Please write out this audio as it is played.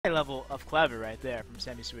level of clever right there from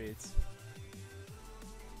Sammy Sweets.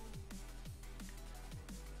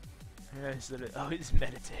 Oh, he's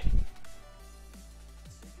meditating.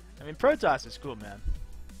 I mean, Protoss is cool, man.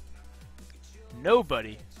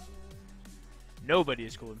 Nobody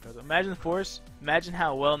is cool in Protoss. Imagine the Force. Imagine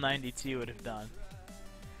how well 90T would have done.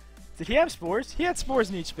 Did he have spores? He had spores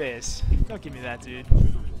in each base. Don't give me that, dude.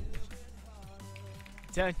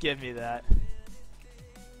 Don't give me that.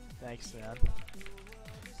 Thanks, man.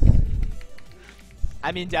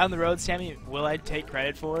 I mean, down the road, Sammy, will I take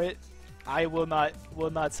credit for it? I will not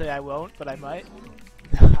say I won't, but I might.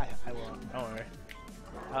 I won't. Don't worry.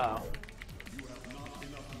 Uh-oh.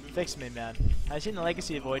 Fix me, man. I've seen the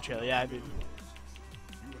Legacy of Void trailer. Yeah, I mean,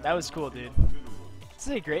 that was cool, dude. This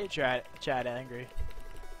is a great chat, Angry.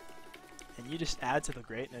 And you just add to the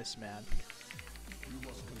greatness, man.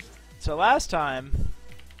 So last time,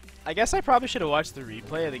 I guess I probably should have watched the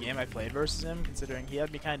replay of the game I played versus him, considering he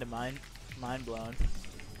had me kind of mind blown.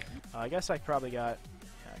 I guess I probably got...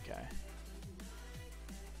 Okay.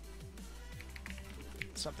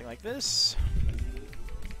 Something like this.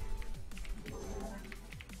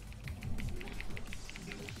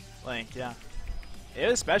 Link, yeah. It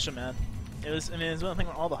was special, man. It was, I mean, it was one thing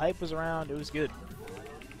when all the hype was around. It was good.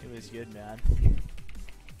 It was good, man.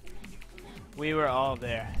 We were all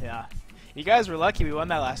there, yeah. You guys were lucky we won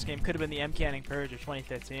that last game. Could have been the M Canning Purge of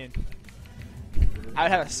 2015. I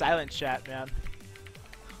would have a silent chat, man.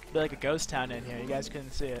 Be like a ghost town in here. You guys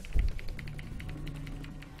couldn't see it.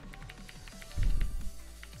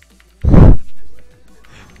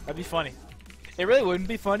 That'd be funny. It really wouldn't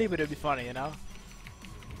be funny, but it'd be funny, you know?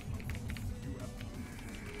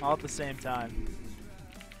 All at the same time.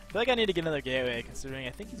 I feel like I need to get another gateway, considering I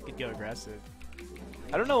think he could go aggressive.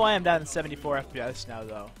 I don't know why I'm down to 74 FPS now,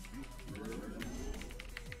 though.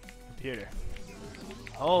 Computer.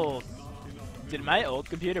 Old. Did my old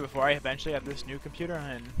computer before I eventually got this new computer,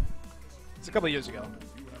 and it's a couple years ago.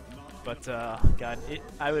 But God,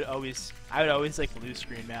 I would always like blue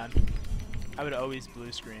screen, man. I would always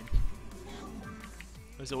blue screen.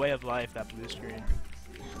 It was a way of life, that blue screen.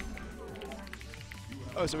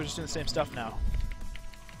 Oh, so we're just doing the same stuff now.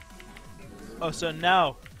 Oh, so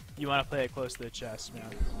now you want to play it close to the chest,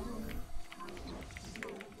 man.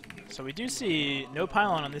 So we do see no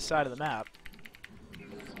pylon on this side of the map.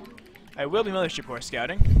 I will be Mothership Core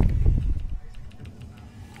scouting.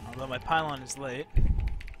 Although my pylon is late.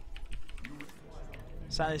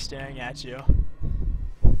 Silently staring at you.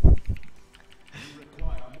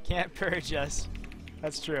 Can't purge us.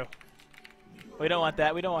 That's true. We don't want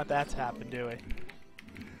that. We don't want that to happen, do we?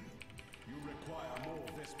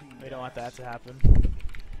 We don't want that to happen.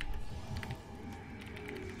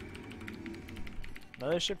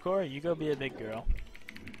 Mothership Core, you go be a big girl.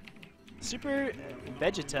 Super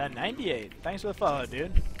Vegeta 98. Thanks for the follow,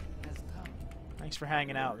 dude. Thanks for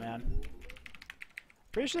hanging out, man.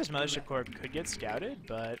 Pretty sure this Mothership Core could get scouted,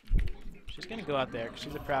 but she's gonna go out there because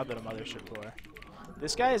she's a proud little Mothership Core.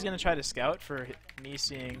 This guy is gonna try to scout for me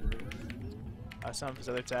seeing some of his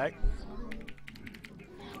other tag.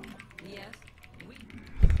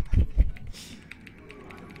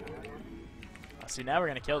 See, now we're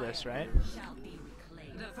gonna kill this, right?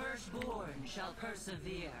 The firstborn shall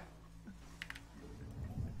persevere.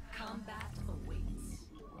 Combat awaits.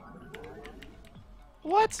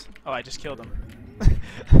 What? Oh, I just killed him.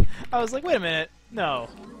 I was like, wait a minute. No.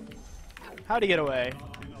 How'd he get away?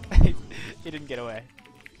 He didn't get away.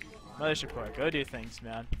 Mothership Core, go do things,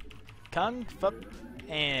 man. Kung Fup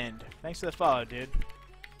and thanks for the follow, dude.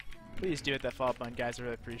 Please do hit that follow button, guys. I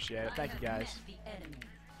really appreciate it. Thank you, guys.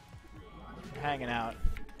 We're hanging out.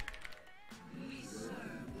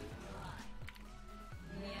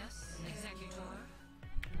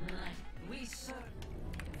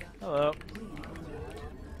 Hello.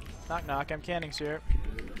 Knock knock, I'm Canning syrup.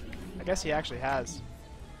 I guess he actually has.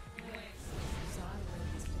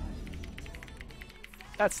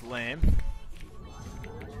 That's lame.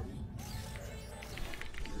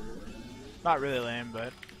 Not really lame,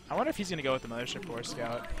 but I wonder if he's gonna go with the Mothership Core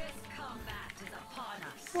Scout.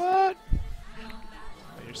 What?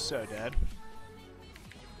 Oh, you're so dead.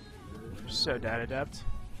 You're so dead, Adept.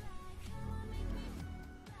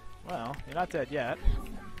 Well, you're not dead yet.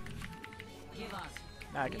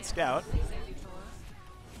 Now I can scout.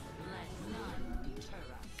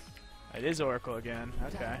 It is Oracle again.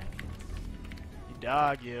 Okay. You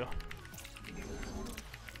dog, you.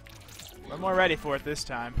 We're more ready for it this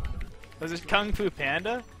time. Was it Kung Fu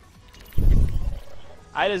Panda?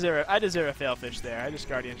 I deserve a fail fish there. I just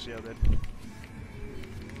Guardian Shielded.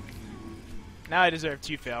 Now I deserve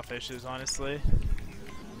 2 fail fishes, honestly.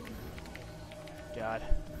 God.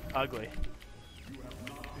 Ugly.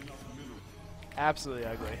 Absolutely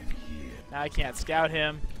ugly. Now I can't scout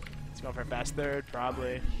him. He's going for a fast third,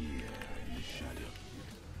 probably.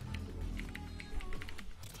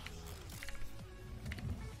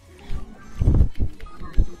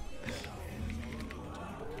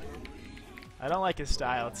 I don't like his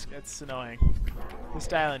style. It's annoying. His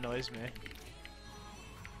style annoys me.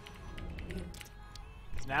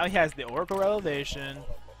 So now he has the Oracle Elevation,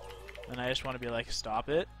 and I just want to be like, stop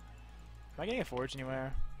it. Am I getting a forge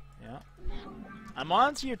anywhere? Yeah. I'm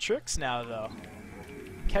on to your tricks now, though.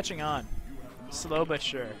 Catching on. Slow but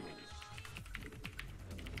sure.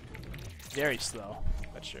 Very slow,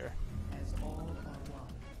 but sure.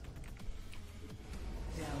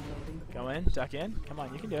 Go in, duck in. Come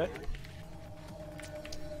on, you can do it.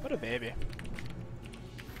 What a baby.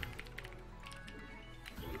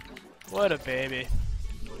 What a baby.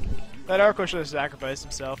 That Oracle should have sacrificed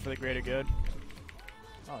himself for the greater good.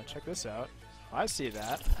 Oh, check this out. Oh, I see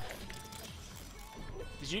that.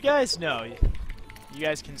 Did you guys know you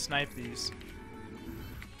guys can snipe these?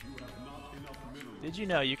 Did you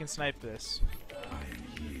know you can snipe this?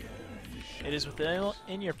 It is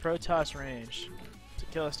within your Protoss range to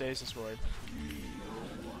kill a stasis ward.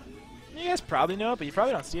 You guys probably know it, but you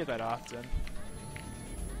probably don't see it that often.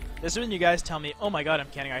 This is when you guys tell me, oh my god, I'm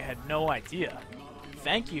canning, I had no idea.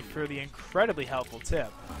 Thank you for the incredibly helpful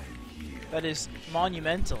tip. That is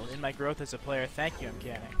monumental in my growth as a player. Thank you, I'm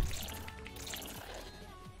canning.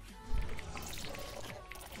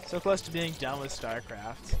 So close to being done with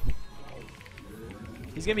StarCraft.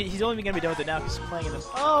 He's only gonna be done with it now because he's playing in this.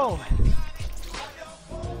 Oh!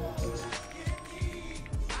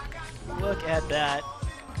 Look at that.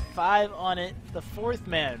 5 on it. The 4th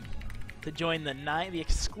man to join the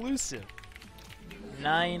exclusive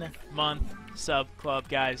 9-month sub club,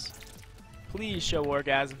 guys. Please show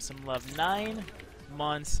Orgasm some love. 9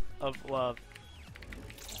 months of love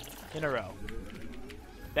in a row.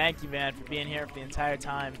 Thank you, man, for being here for the entire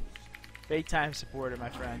time. Big time supporter, my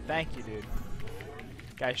friend. Thank you, dude.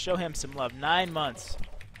 Guys, show him some love. 9 months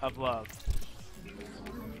of love.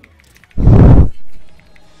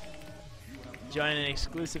 Joining an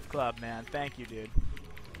exclusive club, man. Thank you, dude.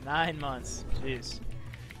 9 months. Jeez.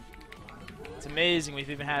 It's amazing we've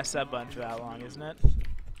even had a sub button for that long, isn't it?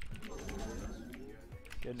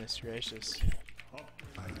 Goodness gracious.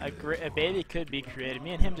 A baby could be created.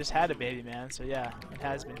 Me and him just had a baby, man. So yeah, it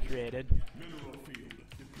has been created.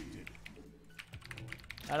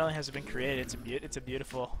 Not only has it been created, it's a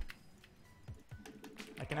beautiful.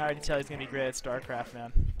 I can already tell he's gonna be great at StarCraft,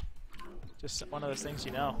 man. Just one of those things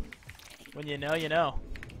you know. When you know, you know.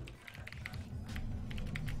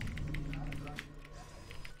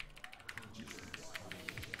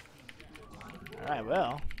 Alright,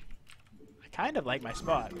 well. I kind of like my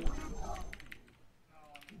spot.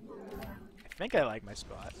 I think I like my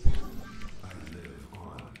spot.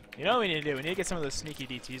 You know what we need to do? We need to get some of those sneaky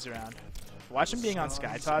DTs around. Watch him being on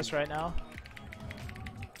SkyToss right now.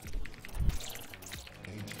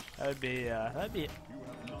 That'd be...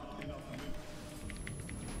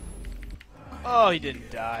 Oh, he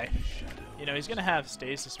didn't die. You know, he's gonna have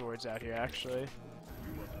stasis wards out here, actually.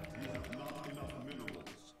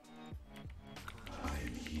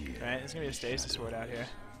 Right, there's gonna be a stasis ward out here.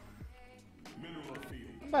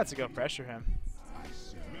 I'm about to go pressure him.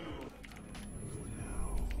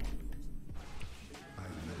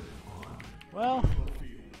 Well,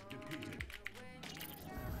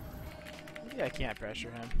 maybe I can't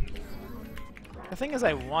pressure him. The thing is,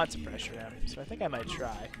 I want to pressure him, so I think I might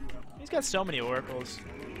try. He's got so many oracles.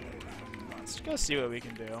 Let's go see what we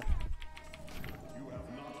can do.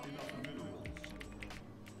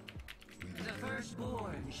 The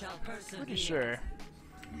firstborn shall persevere. Pretty sure.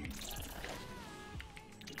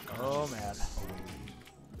 Oh man.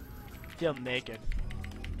 I feel naked.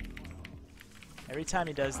 Every time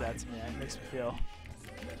he does that to me, it makes me feel...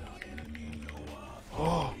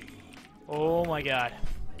 Oh! Oh my god.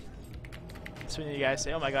 That's when you guys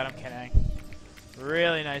say, oh my god, I'm kidding.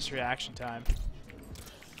 Really nice reaction time.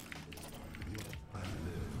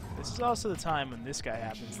 This is also the time when this guy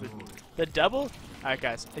happens. The double... Alright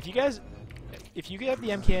guys, if you have the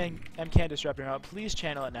MCAN disruptor out, please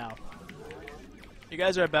channel it now. You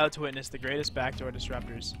guys are about to witness the greatest backdoor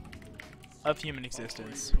disruptors of human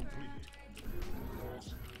existence.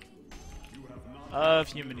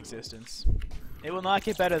 It will not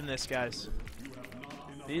get better than this, guys.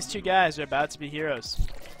 These two guys are about to be heroes.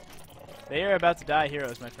 They are about to die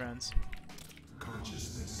heroes, my friends.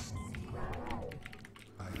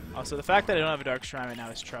 Also, the fact that I don't have a Dark Shrine right now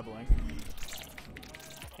is troubling.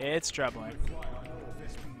 It's troubling.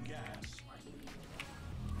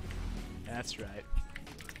 That's right.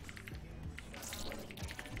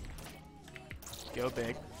 Go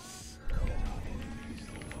big.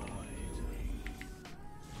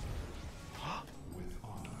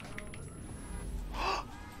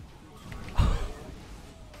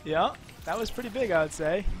 Yeah, that was pretty big, I would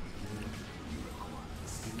say.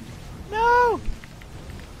 No!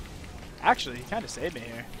 Actually, he kind of saved me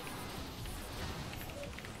here.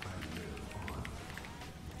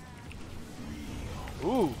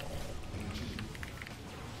 Ooh.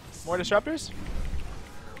 More disruptors?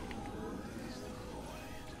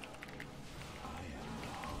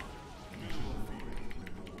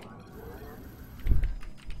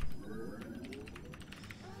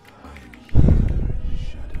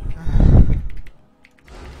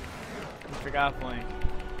 Forgot Blink.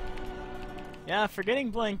 Yeah, forgetting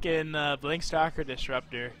Blink in Blink Stalker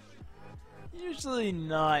Disruptor. Usually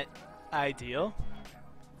not ideal.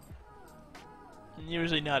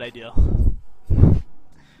 Usually not ideal.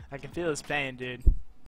 I can feel his pain, dude.